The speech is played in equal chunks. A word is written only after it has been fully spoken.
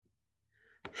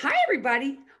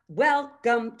everybody.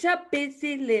 Welcome to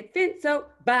Busy Living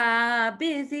Sober.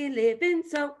 Busy Living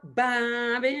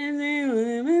Sober. Busy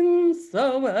Living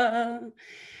Sober.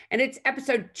 And it's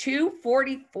episode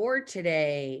 244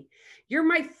 today. You're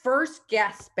my first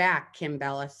guest back, Kim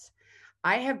Bellis.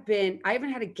 I haven't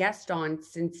had a guest on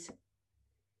since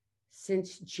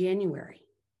January.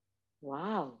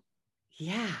 Wow.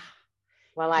 Yeah.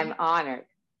 Well, I'm honored.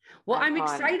 Well, I'm I'm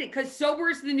honored. excited because sober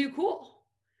is the new cool.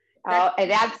 That's Oh, it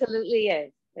absolutely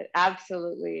is. It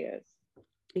absolutely is.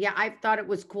 yeah, I've thought it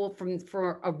was cool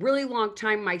for a really long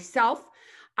time myself.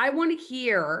 I want to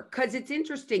hear because it's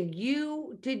interesting.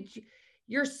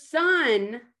 Your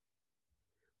son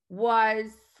was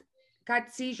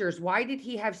got seizures. Why did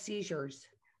he have seizures?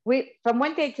 We from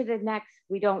one day to the next,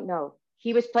 we don't know.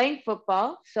 He was playing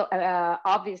football, so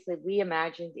obviously we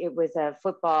imagined it was a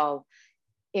football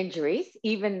injuries,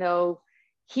 even though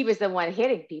he was the one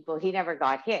hitting people. He never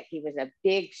got hit. He was a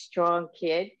big, strong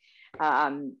kid.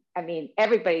 I mean,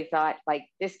 everybody thought like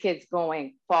this kid's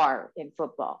going far in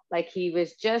football. Like he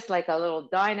was just like a little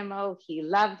dynamo. He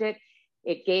loved it.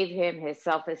 It gave him his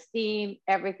self-esteem,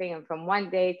 everything. And from one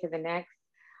day to the next,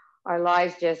 our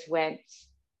lives just went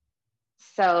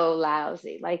so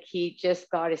lousy. Like he just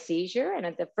got a seizure. And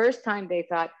at the first time they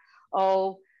thought,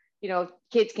 oh,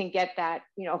 kids can get that,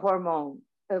 hormone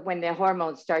when the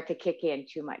hormones start to kick in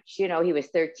too much. He was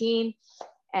 13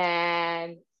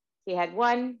 and he had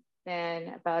one. Then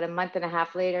about a month and a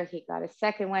half later, he got a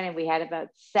second one, and we had about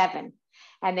 7.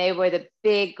 And they were the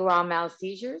big grand mal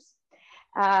seizures.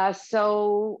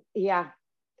 So, yeah,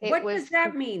 it What was, does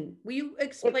that mean? Will you it,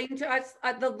 explain to us,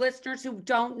 the listeners who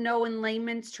don't know in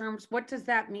layman's terms, what does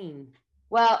that mean?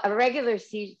 well, a regular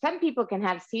seizure, some people can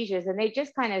have seizures and they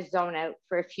just kind of zone out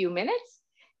for a few minutes.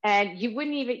 And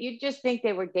you'd just think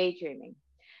they were daydreaming.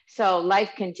 So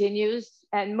life continues.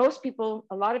 And most people,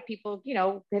 a lot of people,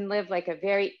 can live like a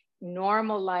very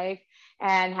normal life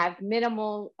and have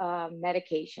minimal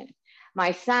medication.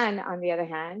 My son, on the other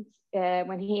hand,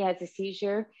 when he has a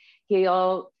seizure,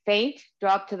 he'll faint,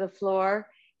 drop to the floor.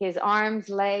 His arms,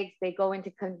 legs, they go into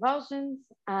convulsions,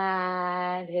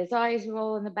 and his eyes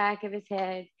roll in the back of his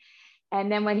head.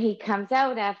 And then when he comes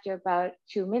out after about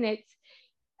 2 minutes,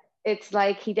 it's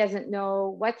like he doesn't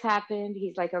know what's happened.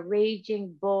 He's like a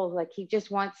raging bull. Like he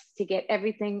just wants to get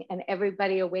everything and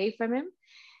everybody away from him.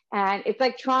 And it's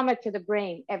like trauma to the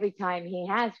brain every time he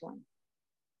has one.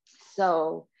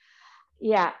 So,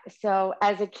 yeah. So,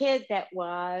 as a kid that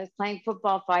was playing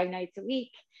football 5 nights a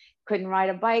week, couldn't ride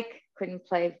a bike, couldn't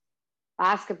play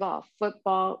basketball,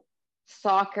 football,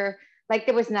 soccer, like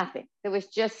there was nothing. There was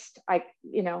just like,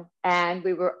 and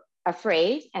we were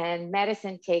afraid, and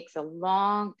medicine takes a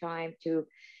long time to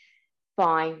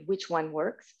find which one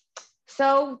works.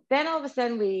 So then all of a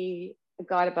sudden we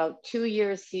got about 2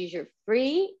 years seizure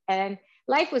free, and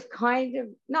life was kind of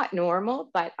not normal,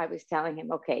 but I was telling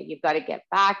him, okay, you've got to get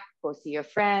back, go see your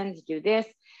friends, do this.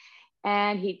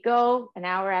 And he'd go an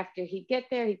hour after he'd get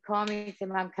there, he'd call me and say,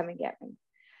 Mom, come and get me.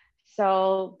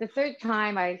 So the third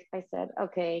time I said,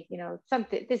 okay,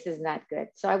 something, this is not good.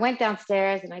 So I went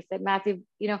downstairs and I said, Matthew,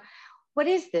 what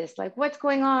is this? Like, what's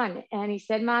going on? And he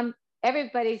said, Mom,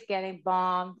 everybody's getting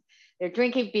bombed. They're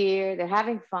drinking beer. They're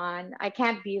having fun. I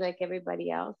can't be like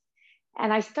everybody else.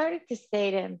 And I started to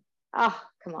say to him, oh,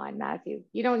 come on, Matthew,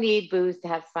 you don't need booze to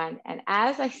have fun. And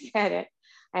as I said it,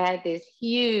 I had this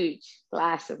huge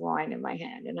glass of wine in my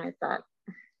hand. And I thought,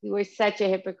 you were such a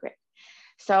hypocrite.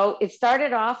 So it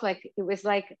started off like, it was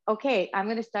like, okay, I'm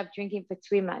going to stop drinking for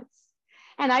 3 months.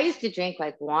 And I used to drink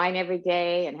like wine every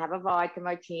day and have a vodka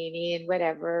martini and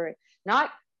whatever.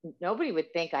 Not, nobody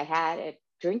would think I had a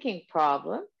drinking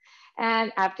problem.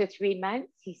 And after 3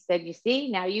 months, he said, you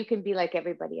see, now you can be like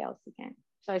everybody else again.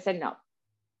 So I said, no,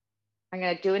 I'm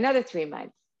going to do another 3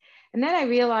 months. And then I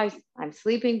realized I'm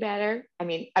sleeping better. I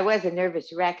mean, I was a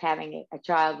nervous wreck having a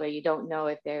child where you don't know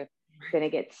if they're going to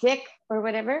get sick or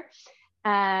whatever.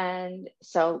 And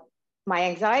so my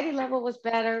anxiety level was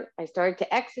better. I started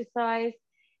to exercise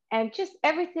and just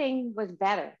everything was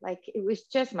better. Like it was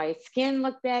just my skin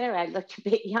looked better. I looked a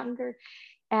bit younger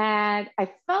and I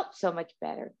felt so much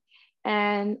better.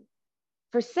 And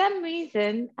for some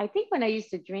reason, I think when I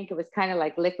used to drink, it was kind of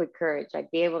like liquid courage.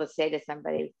 I'd be able to say to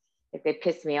somebody if they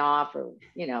pissed me off or,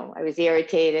 I was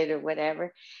irritated or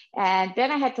whatever. And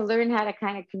then I had to learn how to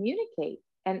kind of communicate.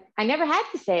 And I never had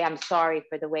to say, I'm sorry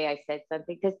for the way I said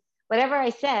something, because whatever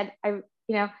I said,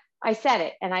 I said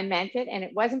it and I meant it. And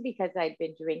it wasn't because I'd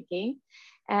been drinking.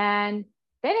 And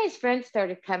then his friends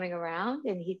started coming around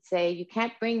and he'd say, you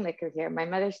can't bring liquor here. My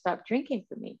mother stopped drinking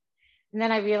for me. And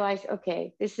then I realized,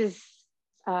 okay, this is,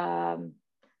 I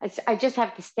just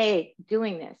have to stay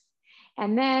doing this.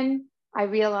 And then I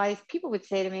realized people would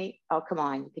say to me, oh, come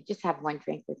on, you could just have one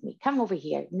drink with me. Come over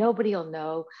here. Nobody will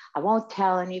know. I won't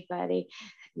tell anybody.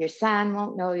 Your son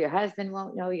won't know. Your husband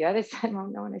won't know. Your other son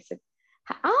won't know. And I said,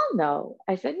 I'll know.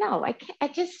 I said, no, I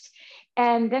can't.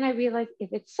 And then I realized if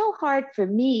it's so hard for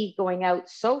me going out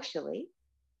socially,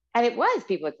 and it was,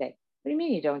 people would say, what do you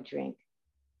mean you don't drink?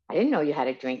 I didn't know you had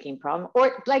a drinking problem.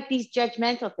 Or like these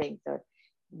judgmental things, or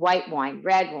white wine,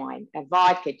 red wine, a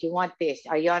vodka. Do you want this?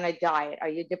 Are you on a diet? Are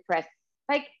you depressed?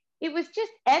 Like, it was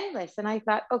just endless. And I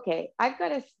thought, okay, I've got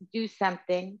to do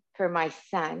something for my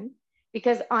son,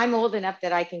 because I'm old enough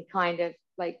that I can kind of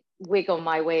like wiggle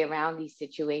my way around these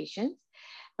situations.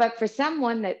 But for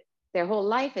someone that their whole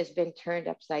life has been turned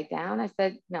upside down, I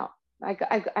said, no, I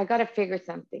got to figure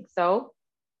something. So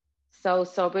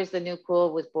Sober is the New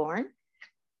Cool was born.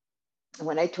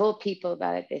 When I told people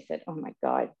about it, they said, oh my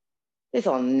God, this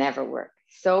will never work.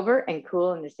 Sober and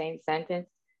cool in the same sentence.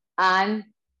 And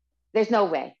there's no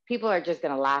way. People are just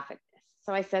going to laugh at this.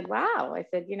 So I said, wow. I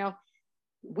said,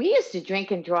 we used to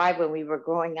drink and drive when we were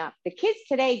growing up. The kids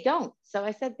today don't. So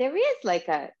I said, there is like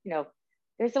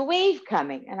there's a wave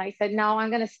coming. And I said, no, I'm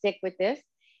going to stick with this.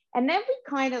 And then we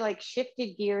kind of like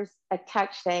shifted gears a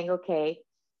touch, saying, okay,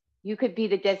 you could be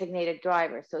the designated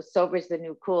driver. So Sober is the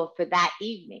New Cool for that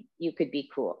evening. You could be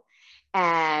cool.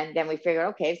 And then we figured,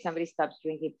 okay, if somebody stops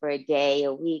drinking for a day,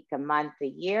 a week, a month, a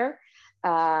year,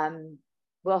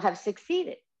 we'll have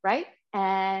succeeded, right?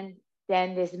 And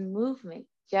then this movement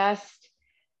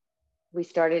we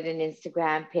started an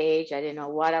Instagram page. I didn't know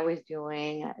what I was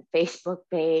doing, a Facebook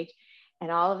page.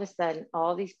 And all of a sudden,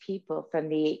 all these people, from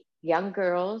the young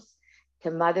girls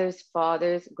to mothers,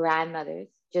 fathers, grandmothers,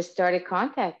 just started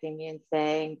contacting me and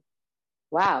saying,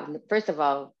 wow, first of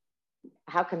all,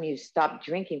 how come you stopped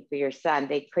drinking for your son?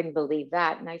 They couldn't believe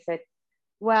that. And I said,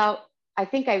 well, I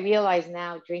think I realize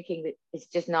now drinking is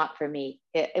just not for me.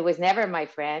 It was never my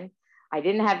friend. I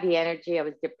didn't have the energy. I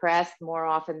was depressed more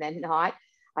often than not.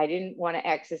 I didn't want to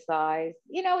exercise.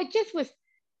 It just was,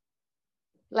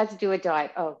 let's do a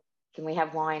diet. Oh, can we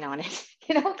have wine on it?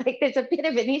 Like there's a bit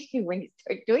of an issue when you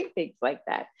start doing things like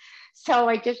that. So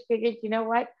I just figured, you know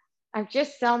what? I'm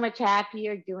just so much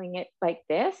happier doing it like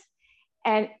this.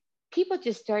 And people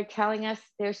just started telling us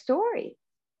their story.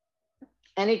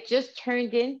 And it just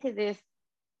turned into this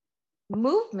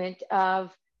movement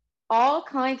of all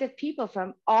kinds of people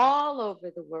from all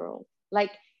over the world.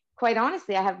 Like, quite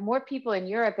honestly, I have more people in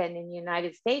Europe and in the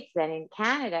United States than in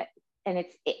Canada. And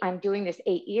I'm doing this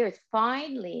 8 years.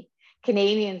 Finally,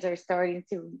 Canadians are starting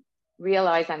to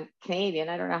realize I'm Canadian.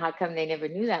 I don't know how come they never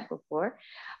knew that before.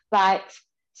 But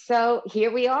so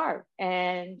here we are.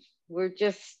 And we're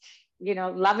just,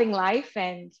 loving life.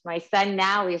 And my son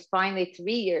now is finally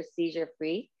 3 years seizure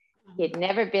free. He had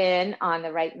never been on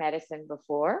the right medicine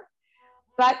before.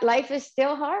 But life is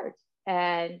still hard.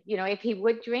 And, if he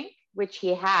would drink, which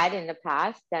he had in the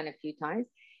past, done a few times,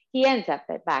 he ends up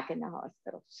back in the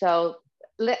hospital. So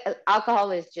alcohol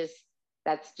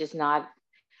that's just not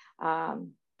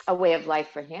a way of life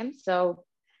for him. So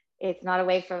it's not a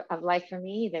way of life for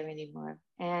me either anymore.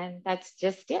 And that's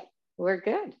just it. We're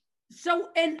good. So,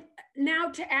 and now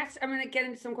to ask, I'm going to get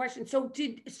into some questions.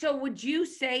 So would you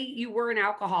say you were an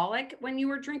alcoholic when you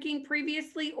were drinking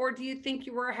previously, or do you think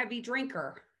you were a heavy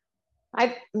drinker?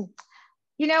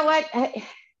 You know what?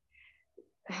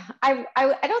 I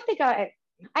don't think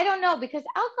I don't know, because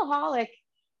alcoholic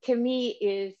to me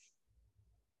is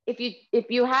if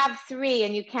you have 3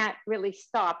 and you can't really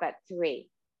stop at 3.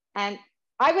 And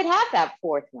I would have that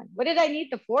 4th one. What did I need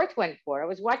the 4th one for? I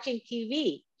was watching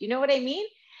TV. Do you know what I mean?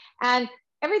 And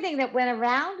everything that went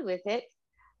around with it,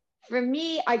 for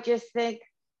me, I just think,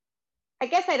 I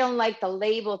guess I don't like the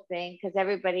label thing, because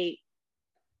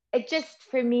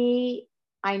for me,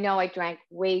 I know I drank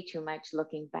way too much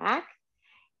looking back.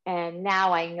 And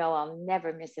now I know I'll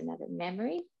never miss another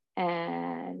memory.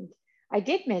 And I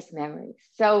did miss memories.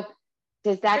 So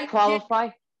does that qualify?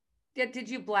 Did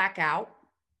you black out?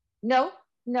 No.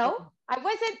 I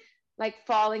wasn't like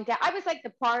falling down. I was like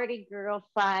the party girl,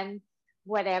 fun,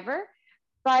 whatever.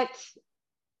 But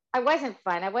I wasn't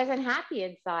fun. I wasn't happy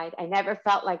inside. I never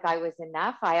felt like I was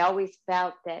enough. I always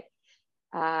felt that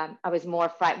I was more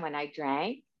fun when I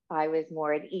drank. I was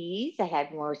more at ease. I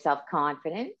had more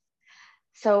self-confidence.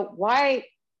 So why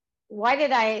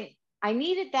did I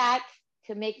needed that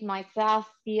to make myself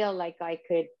feel like I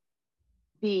could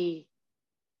be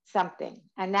something.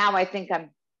 And now I think I'm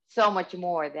so much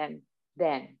more than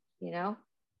then,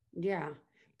 Yeah.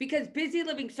 Because busy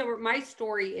living sober, my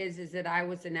story is that I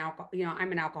was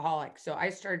I'm an alcoholic. So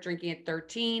I started drinking at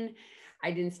 13.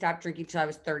 I didn't stop drinking till I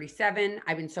was 37.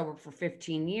 I've been sober for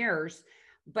 15 years.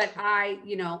 but I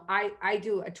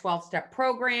do a 12-step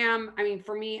program. I mean,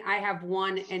 for me, I have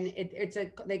one, and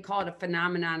they call it a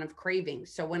phenomenon of craving.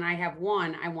 So when I have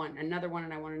one, I want another one,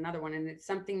 and I want another one. And it's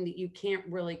something that you can't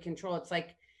really control. It's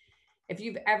like, if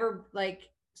you've ever like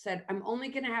said, I'm only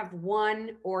going to have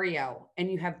one Oreo,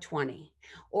 and you have 20,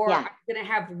 or Yeah. I'm going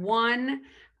to have one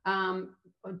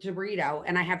Dorito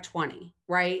and I have 20,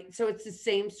 right? So it's the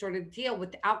same sort of deal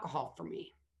with the alcohol for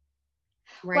me,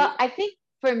 right? Well, I think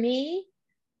for me,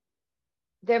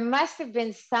 there must have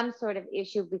been some sort of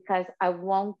issue because I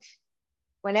won't,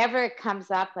 whenever it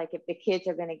comes up, like if the kids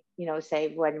are going to,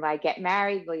 say, when I get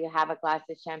married, will you have a glass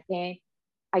of champagne?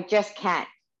 I just can't.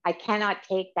 I cannot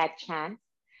take that chance.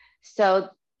 So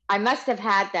I must have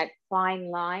had that fine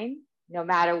line, no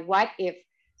matter what.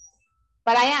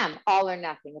 But I am all or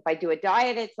nothing. If I do a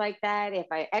diet, it's like that. If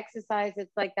I exercise,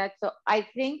 it's like that. So I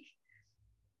think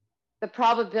the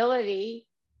probability,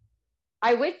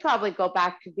 I would probably go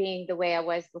back to being the way I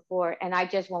was before. And I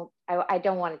just won't, I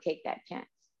don't want to take that chance.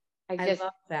 I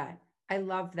love that. I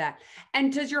love that.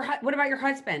 And what about your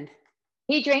husband?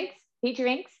 He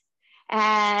drinks.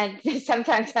 And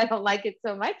sometimes I don't like it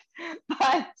so much,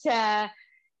 but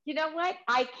you know what?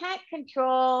 I can't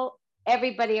control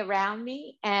everybody around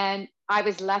me. And I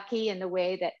was lucky in the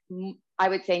way that I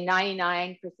would say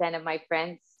 99% of my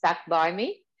friends stuck by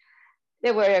me.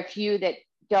 There were a few that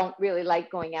don't really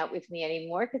like going out with me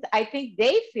anymore because I think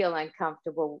they feel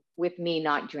uncomfortable with me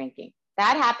not drinking.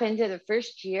 That happened in the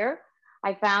first year.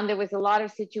 I found there was a lot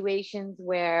of situations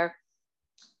where,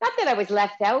 not that I was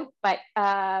left out, but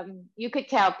you could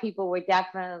tell people were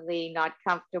definitely not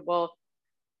comfortable.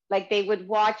 Like they would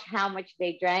watch how much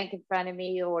they drank in front of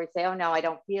me or say, oh no, I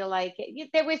don't feel like it.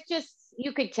 There was just,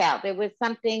 you could tell there was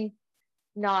something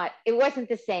it wasn't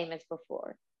the same as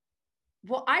before.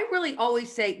 Well, I really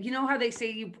always say, how they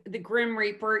say the Grim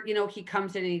Reaper, he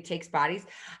comes in and he takes bodies.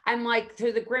 I'm like,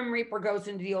 so the Grim Reaper goes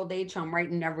into the old age home, right?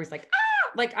 And everybody's like,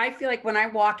 ah, like I feel like when I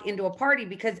walk into a party,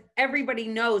 because everybody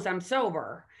knows I'm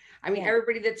sober. I mean,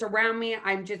 everybody that's around me,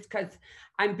 I'm just because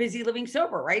I'm busy living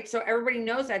sober, right? So everybody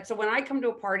knows that. So when I come to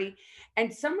a party,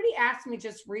 and somebody asked me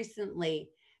just recently,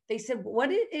 they said,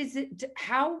 what is it?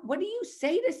 What do you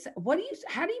say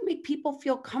how do you make people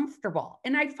feel comfortable?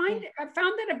 And I found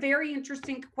that a very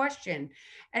interesting question.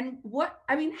 And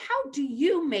how do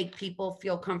you make people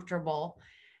feel comfortable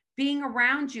being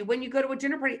around you when you go to a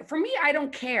dinner party? For me, I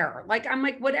don't care. Like, I'm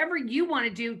like, whatever you want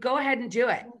to do, go ahead and do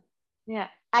it. Yeah.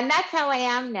 And that's how I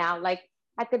am now. Like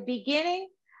at the beginning,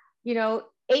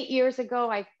 8 years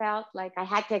ago, I felt like I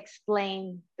had to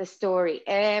explain the story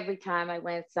every time I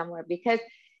went somewhere because,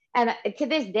 and to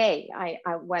this day, I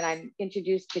when I'm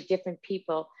introduced to different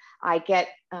people, I get,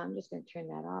 I'm just going to turn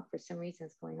that off for some reason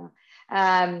it's going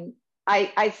on.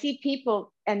 I see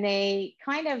people and they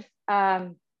kind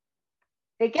of,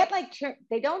 they get like,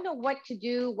 they don't know what to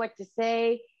do, what to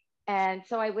say. And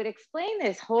so I would explain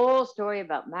this whole story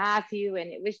about Matthew.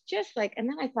 And it was just like, and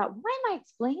then I thought, why am I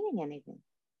explaining anything?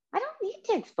 I don't need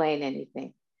to explain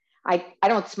anything. I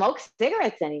don't smoke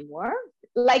cigarettes anymore.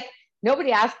 Like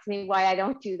nobody asks me why I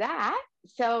don't do that.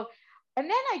 So, and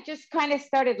then I just kind of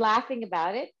started laughing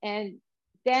about it. And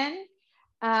then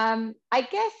I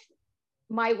guess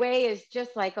my way is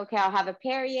just like, okay, I'll have a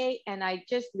Perrier and I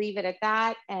just leave it at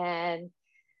that. And,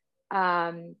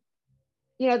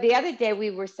 the other day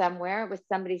we were somewhere, it was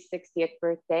somebody's 60th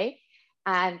birthday,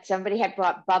 and somebody had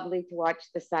brought bubbly to watch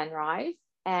the sunrise.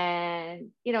 And,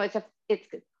 it's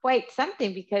quite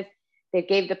something because they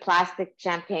gave the plastic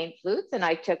champagne flutes and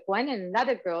I took one and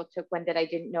another girl took one that I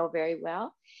didn't know very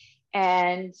well.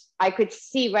 And I could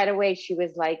see right away, she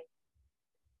was like,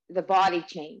 the body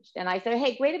changed. And I said,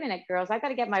 hey, wait a minute, girls, I got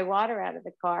to get my water out of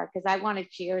the car because I want to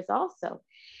cheers also.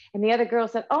 And the other girl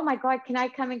said, oh my God, can I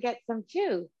come and get some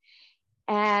too?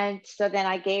 And so then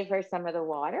I gave her some of the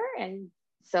water. And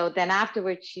so then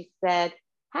afterwards she said,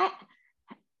 hi,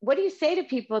 what do you say to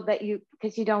people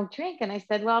because you don't drink? And I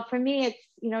said, well, for me, it's,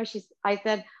 I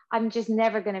said, I'm just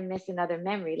never going to miss another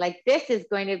memory. Like this is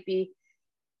going to be,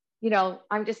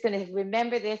 I'm just going to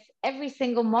remember this every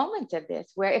single moment of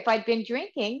this, where if I'd been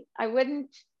drinking, I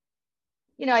wouldn't,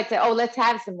 I'd say, oh, let's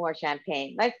have some more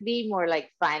champagne. Let's be more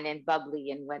like fun and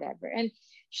bubbly and whatever. And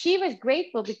she was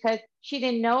grateful because she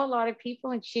didn't know a lot of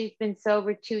people and she's been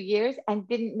sober 2 years and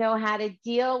didn't know how to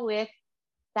deal with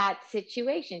that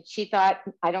situation. She thought,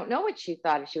 I don't know what she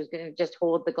thought, if she was going to just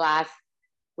hold the glass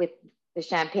with the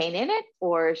champagne in it,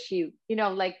 or she,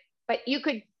 but you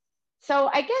could. So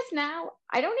I guess now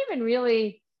I don't even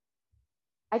really,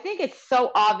 I think it's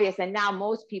so obvious. And now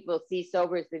most people see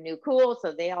sober as the new cool.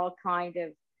 So they all kind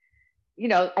of,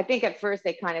 I think at first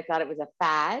they kind of thought it was a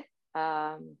fad.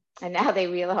 And now they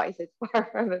realize it's far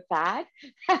from a fad.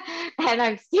 And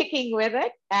I'm sticking with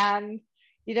it. And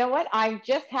you know what? I'm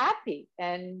just happy.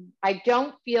 And I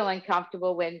don't feel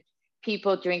uncomfortable when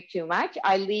people drink too much.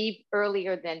 I leave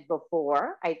earlier than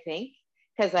before, I think,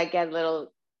 because I get a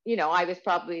little, I was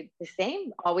probably the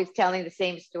same, always telling the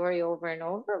same story over and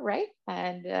over, right?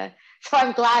 And so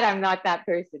I'm glad I'm not that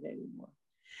person anymore.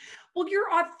 Well,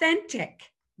 you're authentic,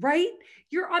 right?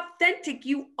 You're authentic.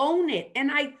 You own it.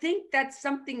 And I think that's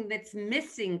something that's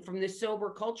missing from the sober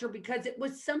culture, because it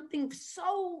was something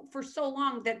for so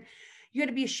long that you had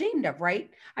to be ashamed of,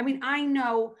 right? I mean, I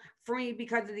know for me,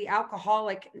 because of the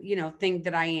alcoholic, thing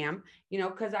that I am,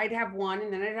 because I'd have one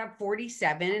and then I'd have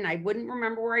 47 and I wouldn't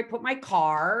remember where I put my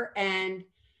car. And,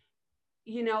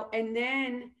 and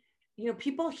then,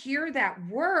 people hear that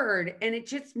word and it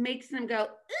just makes them go,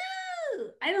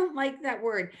 I don't like that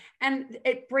word. And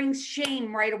it brings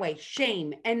shame right away.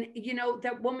 Shame. And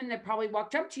that woman that probably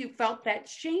walked up to you felt that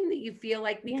shame that you feel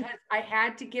like, because I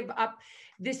had to give up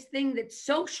this thing that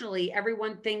socially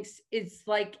everyone thinks is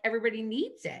like everybody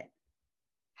needs it.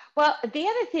 Well, the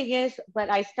other thing is, what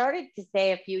I started to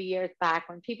say a few years back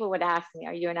when people would ask me,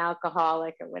 are you an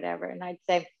alcoholic or whatever? And I'd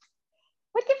say,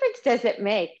 what difference does it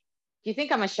make? Do you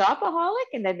think I'm a shopaholic?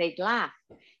 And then they'd laugh.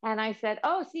 And I said,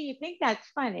 oh, see, you think that's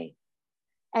funny.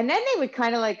 And then they would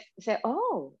kind of like say,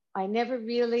 oh, I never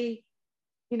really,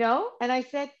 And I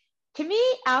said, to me,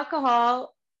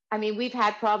 alcohol, I mean, we've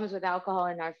had problems with alcohol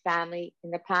in our family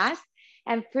in the past.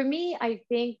 And for me, I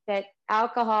think that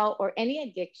alcohol or any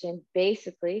addiction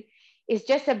basically is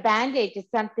just a band-aid to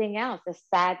something else, a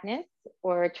sadness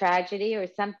or a tragedy or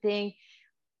something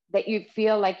that you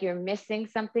feel like you're missing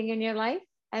something in your life.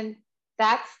 And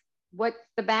that's what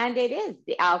the band-aid is,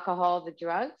 the alcohol, the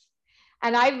drugs.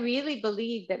 And I really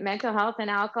believe that mental health and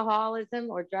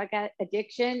alcoholism or drug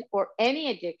addiction or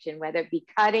any addiction, whether it be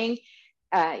cutting,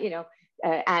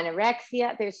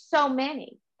 anorexia, there's so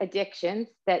many addictions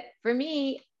that for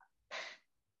me,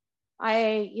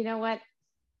 that's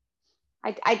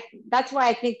why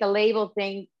I think the label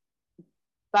thing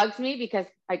bugs me, because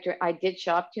I did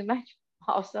shop too much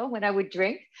also when I would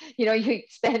drink. You'd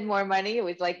spend more money. It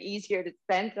was like easier to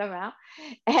spend somehow.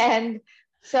 And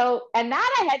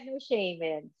that I had no shame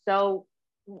in. So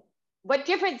what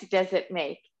difference does it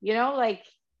make? It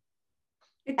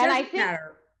doesn't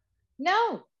matter.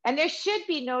 No. And there should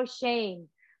be no shame,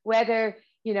 whether,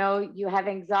 you have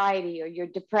anxiety or you're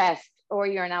depressed or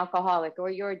you're an alcoholic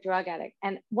or you're a drug addict.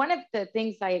 And one of the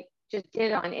things I just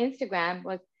did on Instagram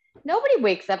was, nobody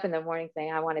wakes up in the morning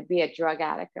saying, I want to be a drug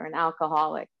addict or an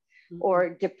alcoholic or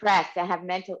depressed, to have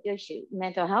mental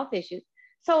health issues.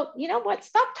 So, you know what?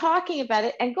 Stop talking about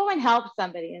it and go and help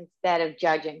somebody instead of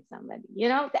judging somebody,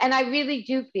 And I really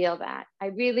do feel that. I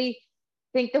really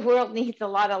think the world needs a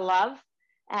lot of love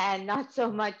and not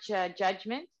so much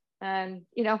judgment. And,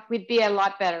 we'd be a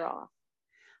lot better off.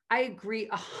 I agree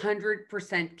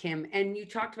 100%, Kim. And you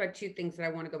talked about two things that I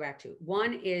want to go back to.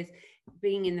 One is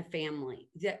being in the family,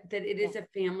 that it is a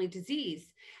family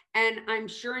disease. And I'm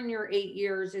sure in your 8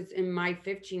 years, it's in my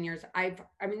 15 years,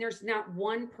 there's not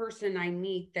one person I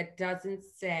meet that doesn't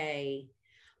say,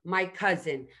 my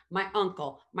cousin, my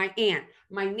uncle, my aunt,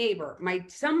 my neighbor,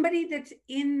 somebody that's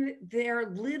in their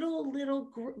little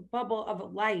bubble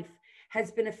of life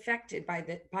has been affected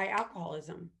by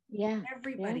alcoholism. Yeah.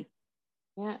 Everybody.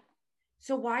 Yeah.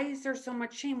 So why is there so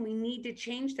much shame? We need to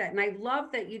change that. And I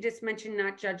love that you just mentioned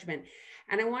not judgment.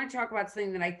 And I want to talk about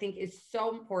something that I think is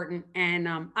so important. And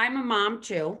I'm a mom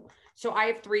too. So I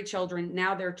have 3 children.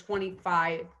 Now they're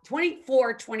 25,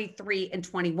 24, 23, and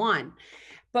 21.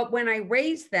 But when I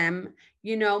raised them,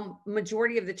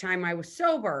 majority of the time I was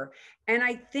sober. And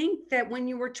I think that when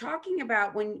you were talking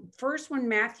about when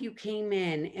Matthew came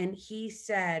in and he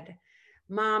said,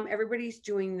 Mom, everybody's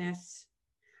doing this.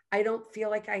 I don't feel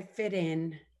like I fit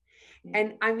in.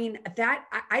 And I mean, that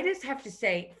I just have to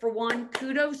say, for one,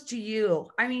 kudos to you.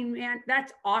 I mean, man,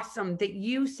 that's awesome that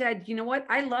you said, you know what?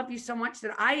 I love you so much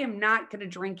that I am not going to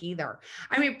drink either.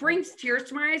 I mean, it brings tears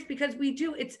to my eyes because we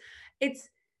do. It's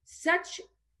such,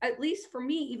 at least for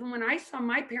me, even when I saw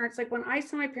my parents, like when I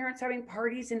saw my parents having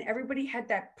parties and everybody had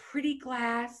that pretty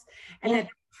glass and that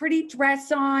pretty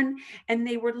dress on and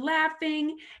they were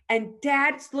laughing and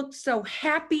dads looked so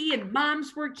happy and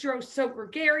moms were so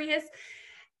gregarious.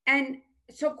 And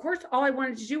so of course, all I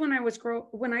wanted to do when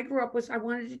I grew up was I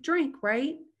wanted to drink,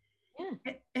 right?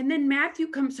 Yeah. And then Matthew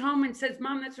comes home and says,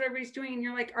 Mom, that's what everybody's doing. And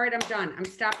you're like, all right, I'm done. I'm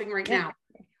stopping right now.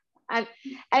 And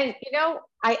I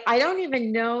don't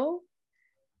even know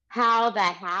how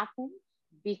that happened,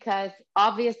 because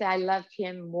obviously I loved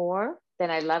him more than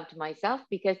I loved myself,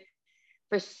 because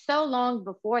for so long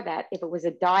before that, if it was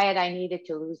a diet I needed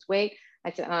to lose weight,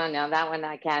 I said, oh no, that one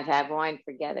I can't have wine,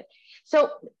 forget it. So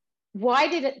why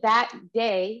did it that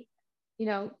day,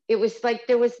 it was like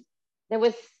there was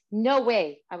no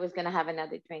way I was going to have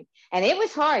another drink. And it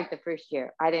was hard the first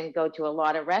year. I didn't go to a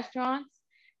lot of restaurants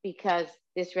because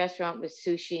this restaurant was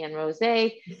sushi and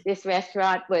rosé. This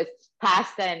restaurant was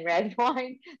pasta and red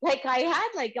wine. Like I had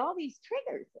like all these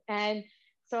triggers. And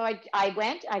so I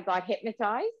went, I got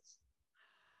hypnotized.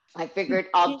 I figured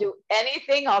I'll do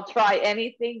anything. I'll try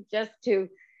anything just to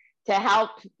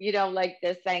help, like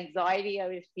this anxiety I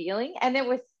was feeling. And it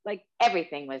was like,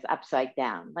 everything was upside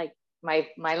down. Like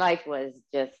my life was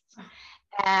just,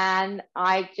 and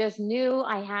I just knew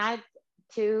I had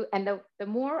to, and the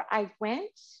more I went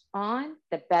on,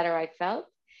 the better I felt.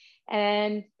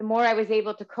 And the more I was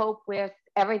able to cope with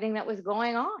everything that was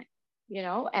going on,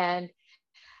 and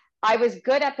I was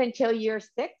good up until year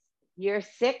 6. Year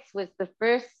 6 was the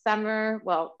first summer,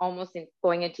 well, almost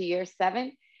going into year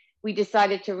 7. We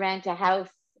decided to rent a house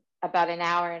about an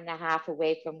hour and a half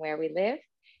away from where we live,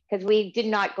 because we did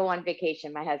not go on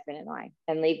vacation, my husband and I,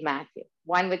 and leave Matthew.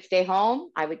 One would stay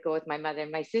home. I would go with my mother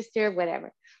and my sister,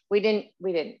 whatever. We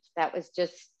didn't. That was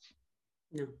just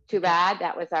too bad.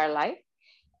 That was our life.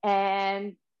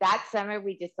 And that summer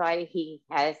we decided he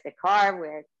has the car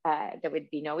where there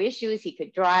would be no issues. He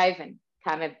could drive and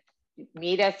come and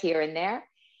meet us here and there.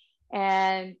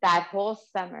 And that whole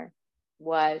summer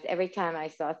was, every time I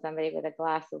saw somebody with a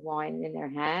glass of wine in their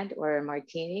hand or a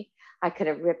martini, I could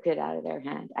have ripped it out of their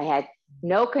hand. I had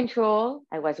no control.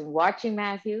 I wasn't watching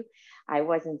Matthew. I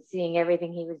wasn't seeing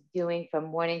everything he was doing from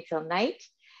morning till night.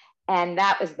 And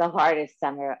that was the hardest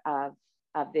summer of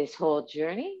this whole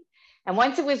journey. And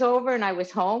once it was over and I was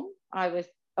home, I was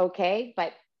okay.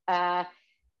 But I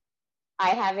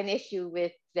have an issue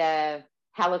with the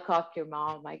helicopter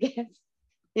mom, I guess,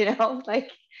 like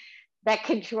that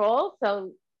control.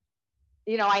 So,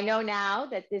 I know now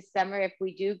that this summer, if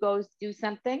we do go do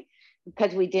something,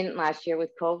 because we didn't last year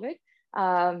with COVID,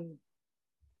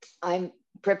 I'm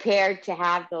prepared to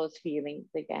have those feelings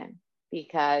again,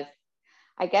 because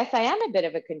I guess I am a bit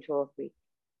of a control freak.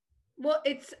 Well,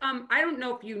 it's I don't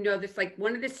know if you know this, like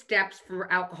one of the steps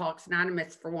for Alcoholics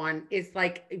Anonymous, for one, is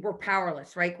like we're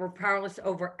powerless, right? We're powerless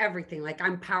over everything. Like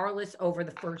I'm powerless over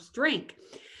the first drink.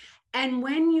 And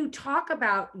when you talk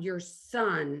about your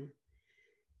son,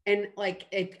 and like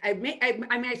I mean,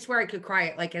 I swear I could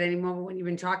cry like at any moment when you've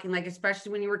been talking, like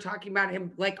especially when you were talking about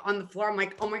him like on the floor. I'm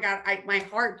like, oh my God, my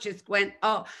heart just went,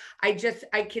 oh, I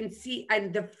can see,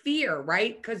 and the fear,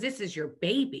 right? Because this is your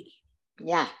baby.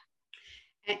 Yeah.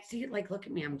 And see, like, look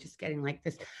at me, I'm just getting like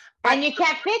this. And you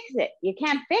can't fix it. You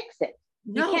can't fix it.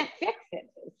 No. You can't fix it.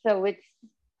 So it's.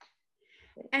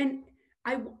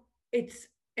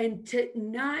 And to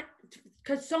not,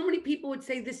 because so many people would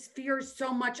say this fear is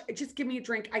so much, just give me a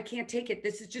drink. I can't take it.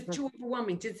 This is just too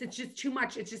overwhelming. It's just too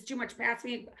much. It's just too much. Pass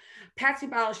me a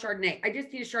bottle of Chardonnay. I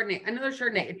just need a Chardonnay, another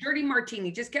Chardonnay, a dirty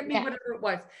martini. Just get me whatever it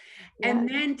was. Yeah. And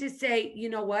then to say, you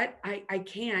know what? I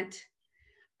can't.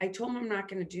 I told him I'm not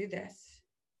going to do this.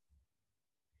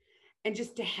 And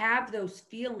just to have those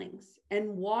feelings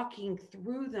and walking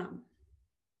through them.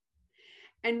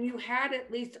 And you had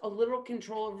at least a little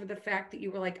control over the fact that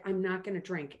you were like, I'm not going to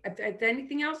drink. If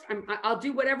anything else, I'll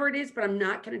do whatever it is, but I'm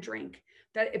not going to drink.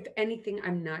 That if anything,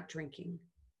 I'm not drinking.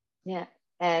 Yeah.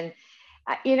 And,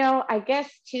 I guess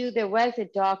too, there was a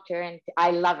doctor, and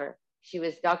I love her. She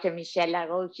was Dr. Michelle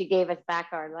Larose. She gave us back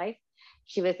our life.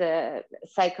 She was a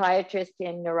psychiatrist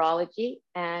in neurology.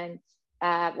 And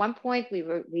at one point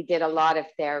we did a lot of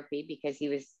therapy because he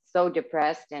was so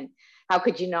depressed, and how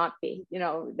could you not be,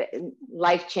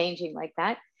 life changing like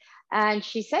that. And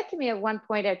she said to me at one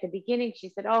point at the beginning, she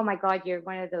said, oh my God, you're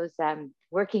one of those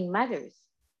working mothers.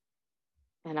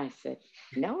 And I said,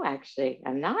 no, actually,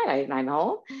 I'm not. I'm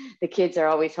home. The kids are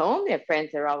always home. Their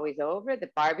friends are always over. The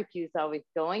barbecue's always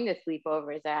going. The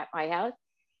sleepover is at my house.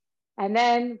 And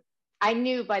then I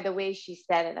knew by the way she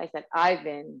said it, I said,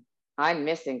 I'm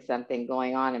missing something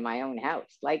going on in my own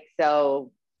house. Like,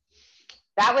 so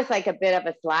that was like a bit of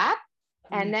a slap.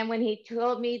 Mm-hmm. And then when he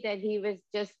told me that he was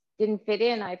just didn't fit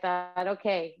in, I thought,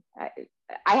 okay,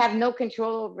 I have no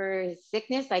control over his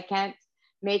sickness. I can't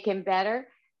make him better.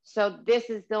 So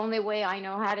this is the only way I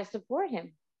know how to support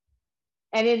him.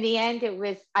 And in the end,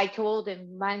 I told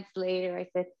him months later, I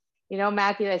said,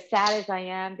 Matthew, as sad as I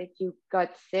am that you got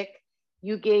sick,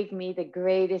 you gave me the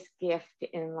greatest gift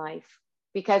in life,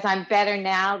 because I'm better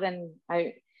now than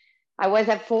I was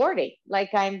at 40. Like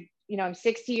I'm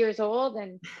 60 years old,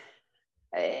 and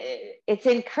it's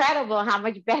incredible how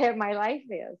much better my life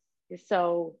is.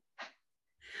 So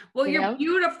Well, you you're know?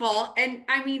 beautiful. And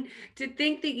I mean, to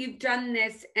think that you've done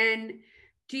this and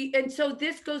and so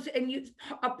this goes and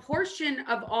a portion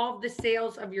of all the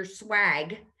sales of your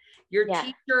swag, your Yeah.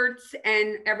 t-shirts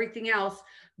and everything else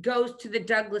goes to the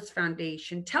Douglas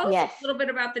Foundation. Tell us a Yes. little bit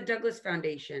about the Douglas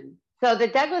Foundation. So the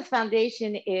Douglas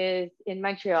Foundation is in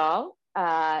Montreal.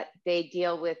 They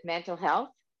deal with mental health,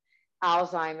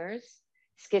 Alzheimer's,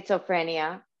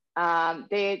 schizophrenia.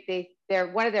 They're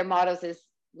one of their mottos is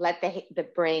let the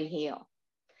brain heal.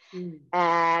 Mm.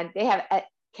 And they have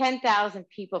 10,000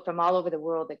 people from all over the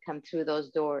world that come through those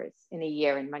doors in a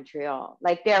year in Montreal.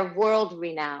 Like they're world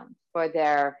renowned for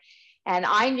their, and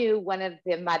I knew one of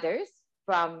the mothers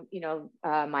from,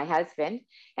 my husband,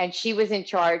 and she was in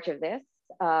charge of this,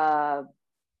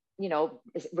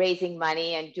 raising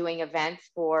money and doing events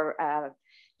for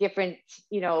different,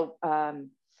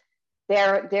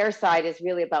 their side is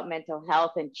really about mental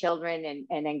health and children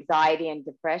and anxiety and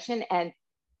depression. And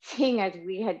seeing as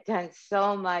we had done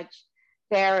so much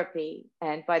therapy,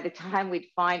 and by the time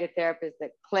we'd find a therapist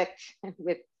that clicked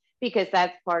with, because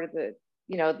that's part of the,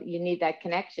 you need that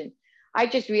connection. I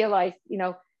just realized,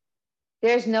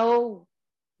 there's no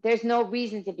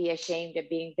reason to be ashamed of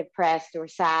being depressed or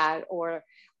sad or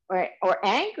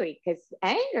angry, because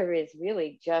anger is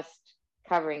really just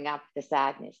covering up the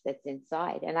sadness that's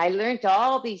inside. And I learned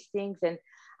all these things, and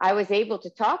I was able to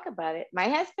talk about it. My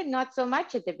husband, not so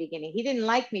much at the beginning. He didn't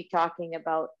like me talking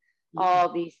about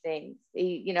all these things.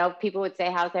 People would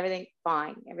say, how's everything?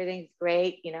 Fine. Everything's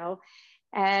great,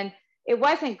 and it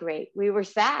wasn't great. We were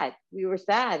sad.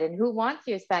 And who wants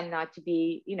your son not to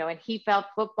be, and he felt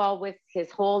football with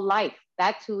his whole life.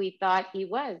 That's who he thought he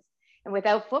was. And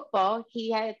without football,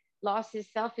 he had lost his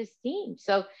self-esteem.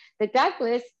 So the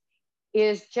Douglas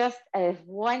is just a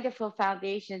wonderful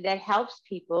foundation that helps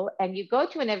people. And you go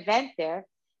to an event there,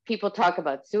 people talk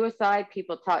about suicide.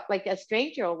 People talk, like a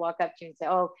stranger will walk up to you and say,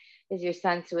 oh, is your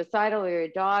son suicidal, or your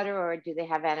daughter, or do they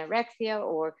have anorexia,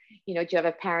 or, do you have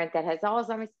a parent that has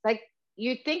Alzheimer's? Like,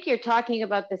 you think you're talking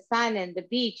about the sun and the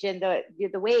beach and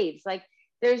the waves. Like,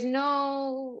 there's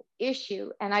no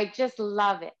issue. And I just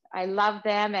love it. I love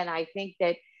them. And I think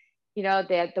that,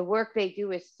 the work they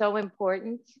do is so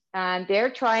important. And they're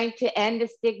trying to end the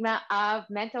stigma of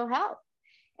mental health.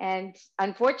 And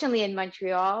unfortunately, in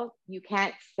Montreal, you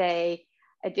can't say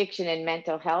addiction and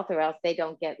mental health, or else they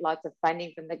don't get lots of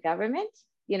funding from the government,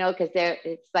 because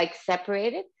it's like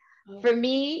separated. Oh. For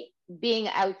me, being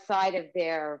outside of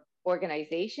their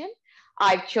organization,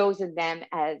 I've chosen them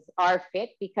as our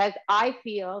fit, because I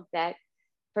feel that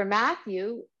for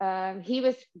Matthew, he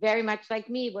was very much like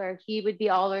me, where he would be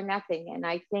all or nothing. And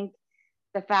I think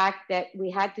the fact that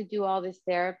we had to do all this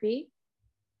therapy,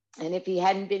 and if he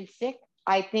hadn't been sick,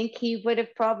 I think he would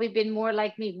have probably been more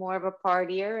like me, more of a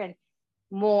partier and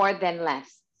more than less.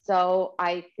 So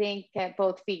I think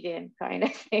both feet in kind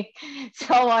of thing.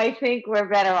 So I think we're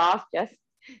better off just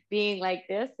being like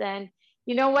this. And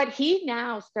you know what? He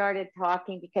now started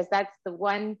talking, because that's the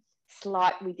one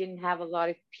slot we didn't have a lot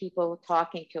of people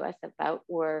talking to us about,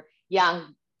 were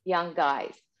young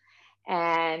guys.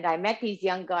 And I met these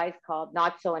young guys called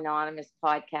Not So Anonymous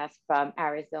podcast from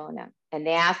Arizona. And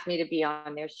they asked me to be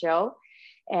on their show.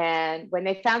 And when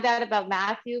they found out about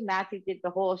Matthew did the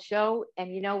whole show.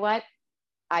 And you know what?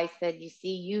 I said, you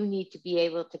see, you need to be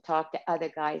able to talk to other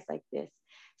guys like this.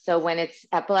 So when it's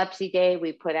Epilepsy Day,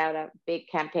 we put out a big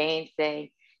campaign saying,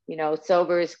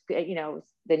 sober is,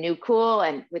 the new cool,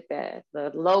 and with the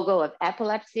logo of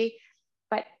epilepsy.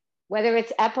 But whether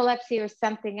it's epilepsy or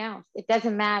something else, it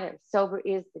doesn't matter. Sober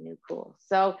is the new cool.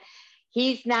 So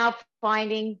he's now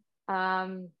finding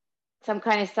some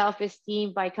kind of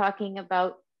self-esteem by talking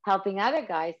about helping other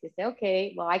guys to say,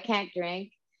 okay, well, I can't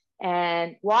drink,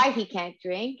 and why he can't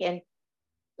drink. And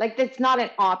like, that's not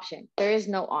an option. There is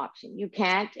no option. You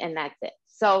can't, and that's it.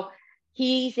 So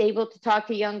he's able to talk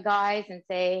to young guys and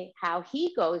say how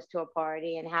he goes to a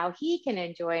party and how he can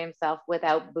enjoy himself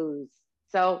without booze.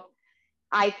 So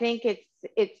I think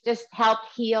it's just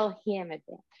helped heal him a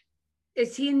bit.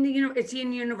 Is he in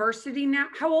university now?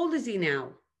 How old is he now?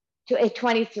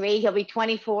 23. He'll be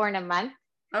 24 in a month.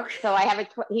 Okay. So I have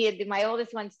my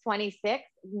oldest one's 26.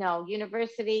 No,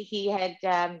 university. He had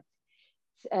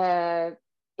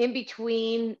in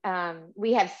between.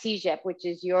 We have CEGEP, which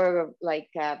is your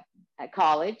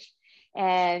college,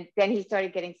 and then he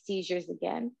started getting seizures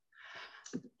again.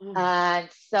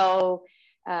 So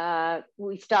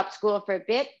we stopped school for a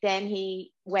bit. Then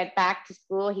he went back to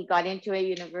school. He got into a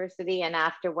university, and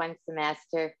after one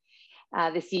semester,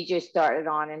 the seizures started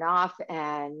on and off.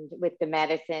 And with the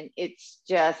medicine, it's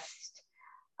just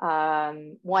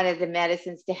one of the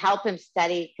medicines to help him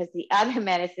study, because the other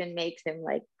medicine makes him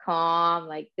like calm,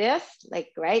 like this, like,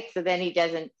 right. So then he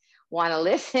doesn't want to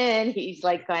listen. He's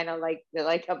like kind of like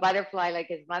a butterfly, like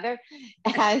his mother.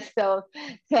 And so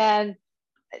then,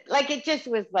 like, it just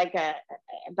was like a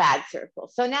bad circle.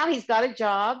 So now he's got a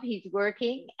job, he's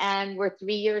working, and we're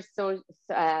 3 years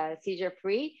seizure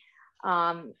free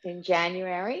in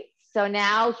January. So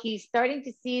now he's starting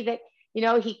to see that, you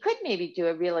know, he could maybe do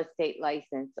a real estate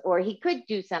license, or he could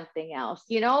do something else,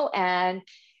 you know. And,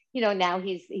 you know, now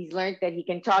he's learned that he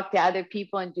can talk to other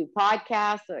people and do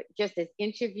podcasts or just as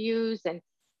interviews and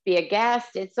be a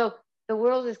guest. And so the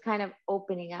world is kind of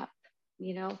opening up,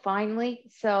 you know, finally.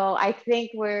 So I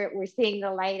think we're seeing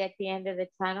the light at the end of the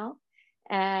tunnel.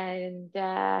 And,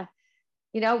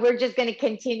 you know, we're just going to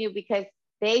continue, because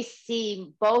they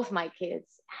see, both my kids,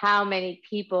 how many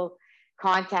people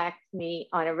contact me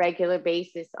on a regular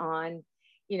basis on,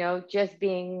 you know, just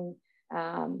being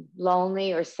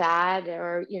lonely or sad,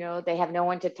 or, you know, they have no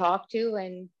one to talk to.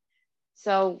 And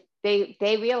so they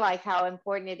realize how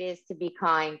important it is to be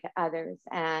kind to others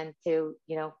and to,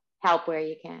 you know, help where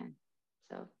you can.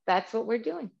 So that's what we're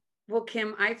doing. Well,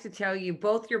 Kim, I have to tell you,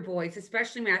 both your boys,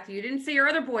 especially Matthew, you didn't say your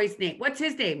other boy's name. What's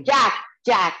his name? Jack.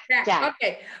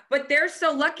 Okay. But they're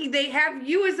so lucky they have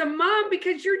you as a mom,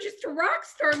 because you're just a rock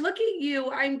star. Look at you.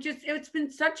 It's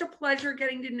been such a pleasure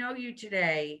getting to know you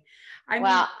today. I'm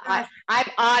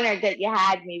honored that you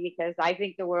had me, because I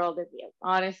think the world of you,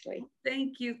 honestly.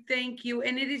 Thank you.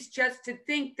 And it is just to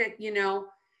think that, you know,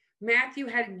 Matthew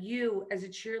had you as a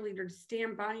cheerleader to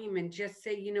stand by him and just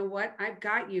say, you know what, I've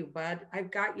got you, bud. I've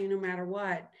got you no matter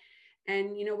what.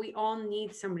 And, you know, we all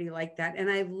need somebody like that. And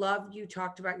I love you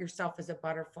talked about yourself as a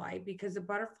butterfly, because a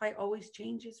butterfly always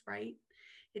changes, right?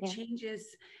 It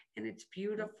changes, and it's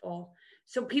beautiful.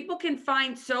 So people can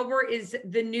find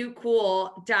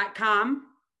soberisthenewcool.com.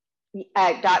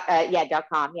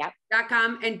 .com. Yeah.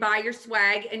 .com, and buy your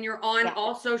swag, and you're on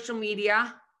all social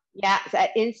media. Yeah, it's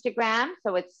at Instagram.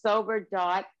 So it's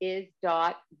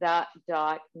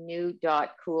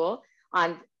sober.is.the.new.cool.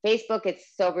 On Facebook,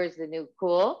 it's Sober is the New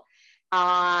Cool.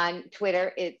 On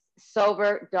Twitter, it's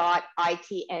sober.itnc.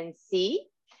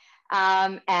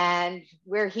 And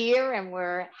we're here, and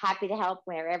we're happy to help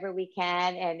wherever we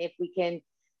can. And if we can,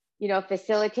 you know,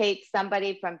 facilitate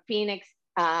somebody from Phoenix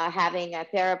having a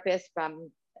therapist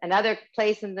from another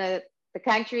place in the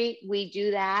country, we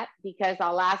do that, because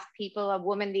I'll ask people. A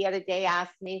woman the other day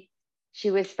asked me,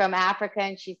 she was from Africa,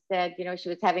 and she said, you know, she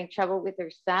was having trouble with her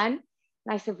son.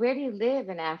 And I said, where do you live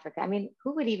in Africa? I mean,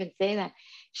 who would even say that?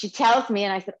 She tells me,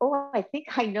 and I said, oh, I think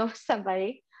I know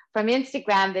somebody from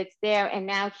Instagram that's there. And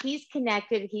now he's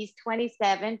connected. He's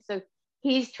 27. So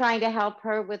he's trying to help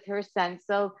her with her son.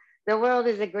 So the world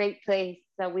is a great place.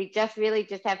 So we just really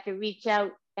just have to reach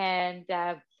out and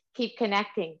keep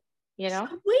connecting. You know?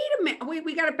 So wait a minute.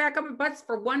 We got to back up a bus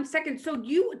for 1 second. So do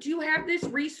you have this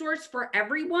resource for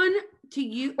everyone to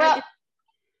use? Well,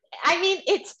 I mean,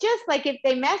 it's just like if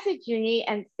they message me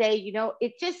and say, you know,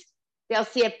 it just, they'll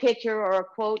see a picture or a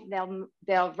quote, and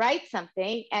they'll write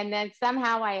something, and then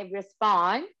somehow I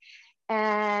respond.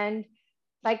 And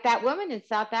like that woman in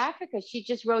South Africa, she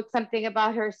just wrote something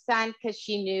about her son, because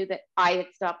she knew that I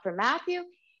had stopped for Matthew.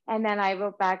 And then I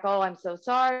wrote back, oh, I'm so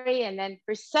sorry. And then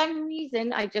for some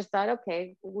reason, I just thought,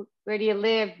 okay, where do you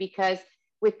live? Because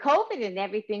with COVID and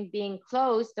everything being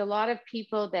closed, a lot of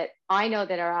people that I know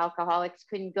that are alcoholics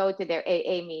couldn't go to their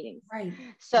AA meetings. Right.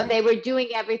 So they were doing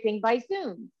everything by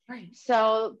Zoom. Right.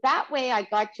 So that way I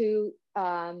got to,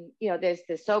 you know, there's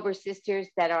the Sober Sisters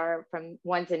that are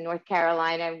one's in North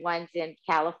Carolina and one's in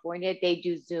California. They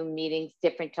do Zoom meetings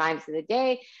different times of the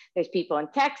day. There's people in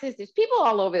Texas. There's people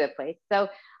all over the place. So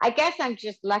I guess I'm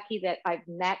just lucky that I've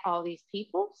met all these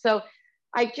people. So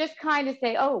I just kind of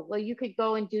say, oh, well, you could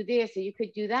go and do this, or you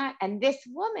could do that. And this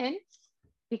woman,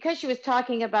 because she was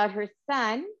talking about her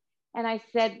son, and I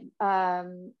said,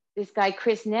 this guy,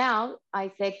 Chris Nell,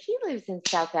 I said, he lives in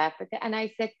South Africa. And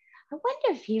I said, I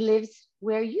wonder if he lives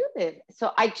where you live.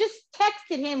 So I just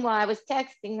texted him while I was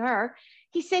texting her.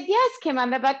 He said, yes, Kim,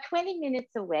 I'm about 20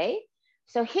 minutes away.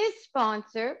 So his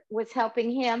sponsor was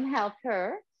helping him help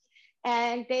her.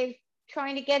 And they're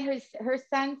trying to get her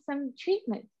son some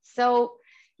treatment. So,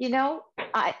 you know,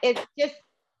 it's just,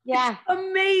 yeah. It's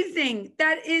amazing.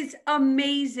 That is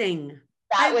amazing.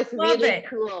 That was really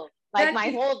cool. Like my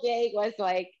whole day was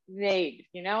like made,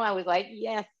 you know, I was like,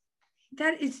 yes.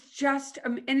 That is just,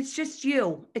 and it's just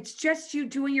you. It's just you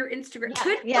doing your Instagram.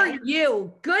 Yeah, Good for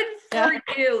you. Good for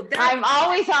you. I'm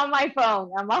always on my phone.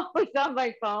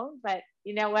 But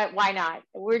you know what? Why not?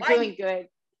 We're doing good.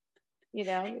 You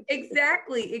know?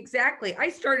 Exactly. I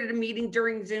started a meeting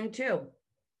during Zoom too.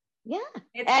 Yeah.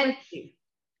 It's And crazy.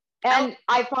 and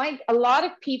I find a lot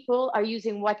of people are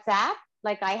using WhatsApp.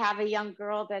 Like I have a young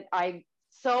girl that I'm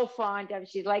so fond of.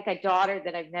 She's like a daughter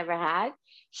that I've never had.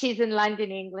 She's in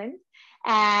London, England.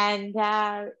 And,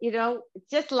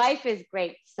 just life is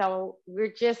great. So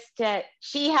we're just,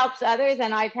 she helps others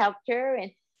and I've helped her.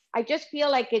 And I just feel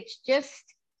like it's just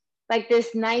like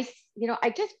this nice,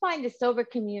 I just find the sober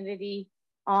community,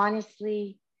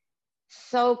 honestly,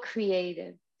 so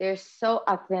creative. They're so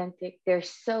authentic. They're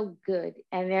so good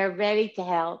and they're ready to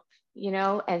help,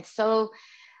 and so,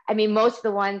 I mean, most of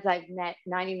the ones I've met,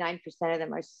 99% of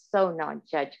them are so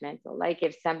non-judgmental. Like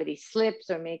if somebody slips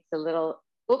or makes a little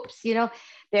oops,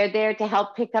 they're there to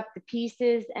help pick up the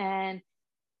pieces. And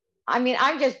I mean,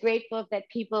 I'm just grateful that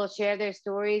people share their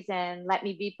stories and let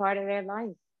me be part of their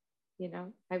life.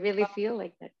 I really feel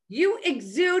like that. You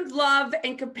exude love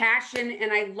and compassion,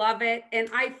 and I love it. And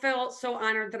I felt so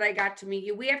honored that I got to meet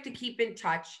you. We have to keep in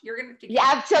touch. You're going to have to keep Yeah,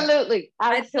 absolutely.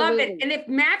 I love it. And if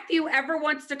Matthew ever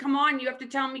wants to come on, you have to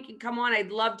tell him he can come on.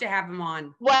 I'd love to have him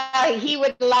on. Well, he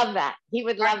would love that. He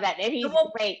would love that. And he's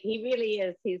great. He really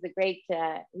is. He's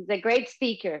a great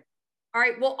speaker. All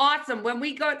right. Well, awesome. When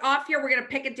we go off here, we're going to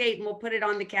pick a date and we'll put it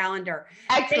on the calendar.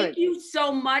 Excellent. Thank you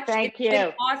so much. Thank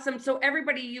you. Awesome. So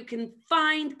everybody, you can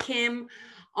find Kim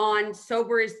on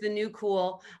Sober is the New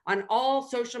Cool on all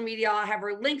social media. I'll have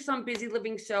her links on Busy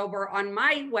Living Sober on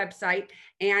my website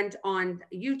and on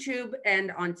YouTube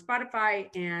and on Spotify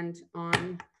and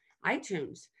on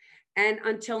iTunes. And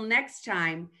until next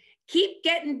time, keep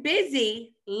getting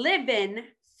busy, living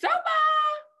sober.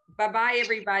 Bye-bye,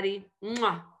 everybody.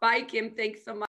 Mwah. Bye, Kim. Thanks so much.